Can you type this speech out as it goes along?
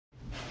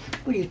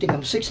What do you think? I'm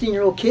a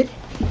 16-year-old kid?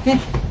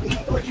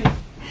 What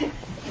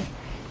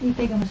you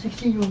think I'm a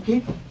 16-year-old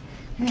kid?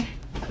 I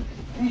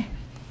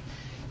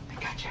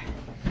got you.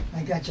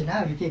 I got you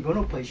now. You can't go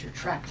no place. You're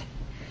trapped.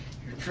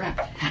 You're trapped.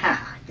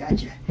 Ha! I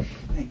got you.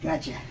 I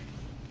got you.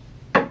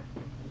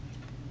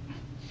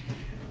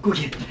 Go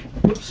get it.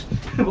 Whoops.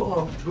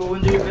 Oh, go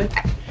into your bed.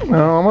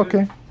 No, I'm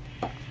okay.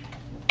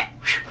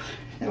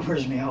 That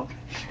wears me out.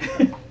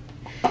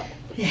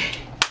 Yeah.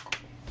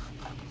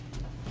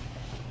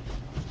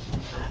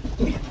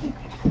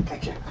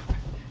 Gotcha.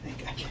 I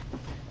gotcha.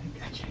 I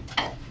gotcha.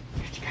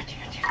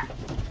 Gotcha.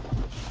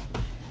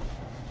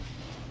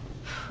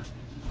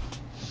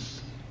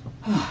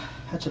 Oh,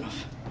 that's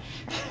enough.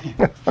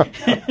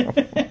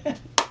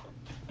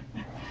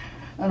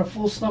 On a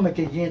full stomach,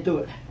 you can't do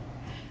it.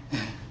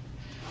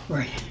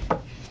 Right.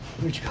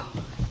 Where'd you go?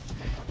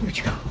 Where'd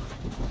you go?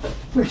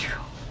 Where'd you go?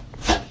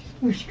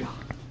 Where'd you go?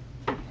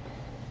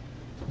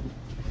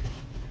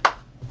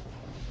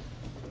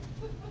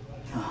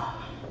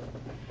 Oh.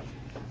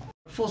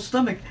 Full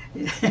stomach.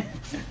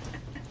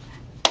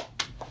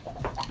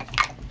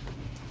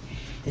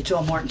 It's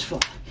all Martin's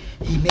fault.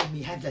 He made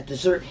me have that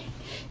dessert.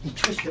 He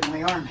twisted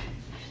my arm.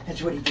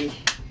 That's what he did.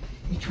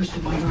 He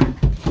twisted my arm.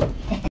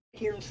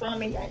 Here in front of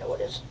me, I know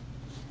it is.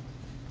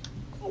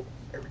 Oh,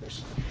 there it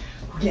is.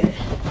 Get it.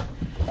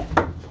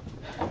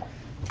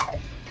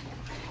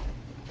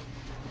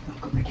 I'm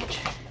coming to get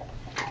you.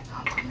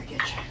 I'm coming to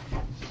get you.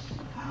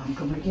 I'm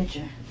coming to get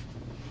you.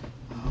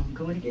 I'm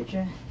coming to get you.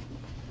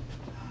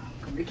 I'm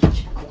coming to get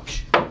you.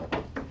 Gosh.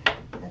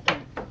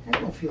 That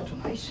don't feel too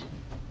nice.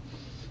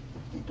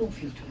 It don't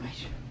feel too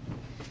nice.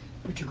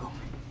 Where'd you go?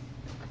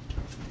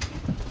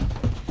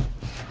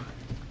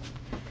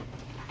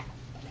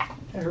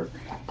 That hurt.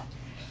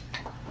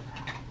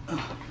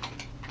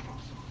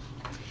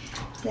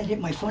 That hit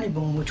my funny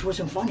bone, which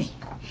wasn't funny.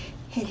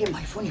 It hit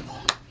my funny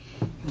bone.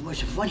 It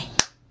wasn't funny.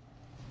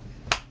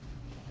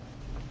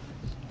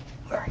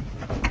 All right.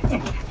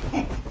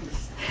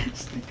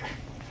 Stinker.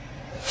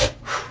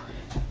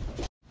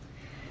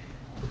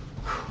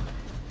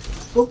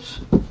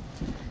 Oops.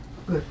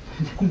 Good.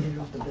 Get it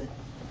off the bed.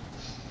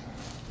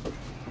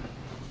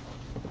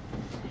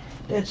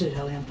 That's it,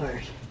 Halley. I'm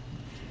tired.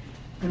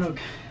 Good luck.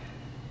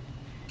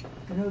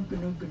 Good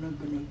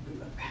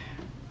luck.